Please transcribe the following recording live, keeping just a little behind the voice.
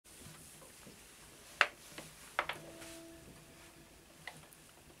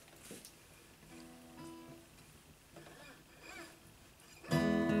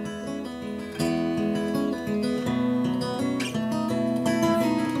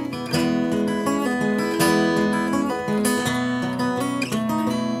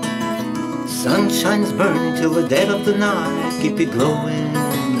Sunshine's burning till the dead of the night. Keep it glowing.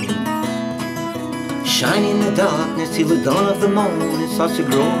 Shine in the darkness till the dawn of the morning starts to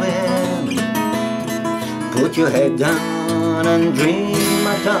growing. Put your head down and dream,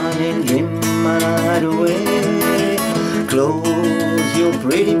 my darling, dream my night away. Close your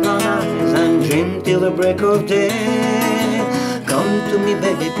pretty brown eyes and dream till the break of day. Come to me,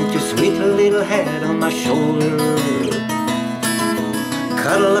 baby, put your sweet little head on my shoulder.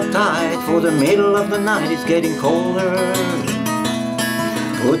 Cuddle up tight, for the middle of the night is getting colder.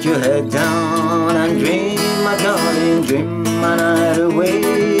 Put your head down and dream, my darling, dream my night away.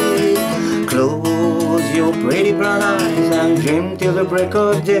 Close your pretty brown eyes and dream till the break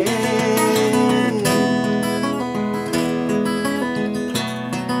of day.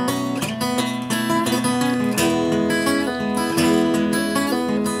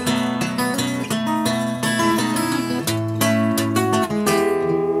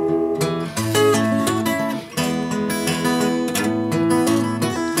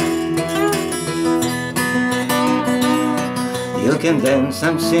 You can dance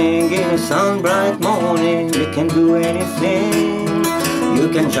and sing in a sun-bright morning. You can do anything. You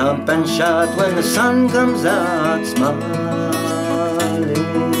can jump and shout when the sun comes out smiling.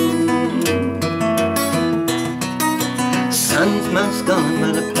 Sun smells gone,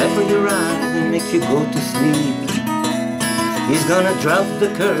 but a pepper your eyes and make you go to sleep. He's gonna drop the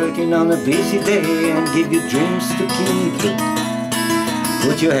curtain on a busy day and give you dreams to keep.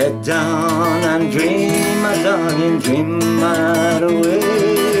 Put your head down and dream, my darling, dream my night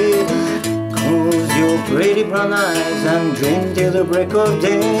away. Close your pretty brown eyes and dream till the break of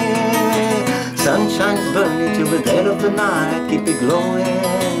day. Sunshine's burning till the dead of the night, keep it glowing.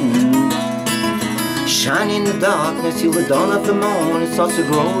 Shine in the darkness till the dawn of the morning starts to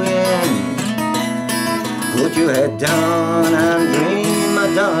growing. Put your head down and dream, my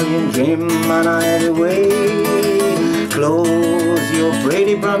darling, dream my night away. Close your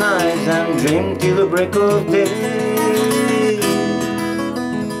pretty brown eyes and dream till the break of day.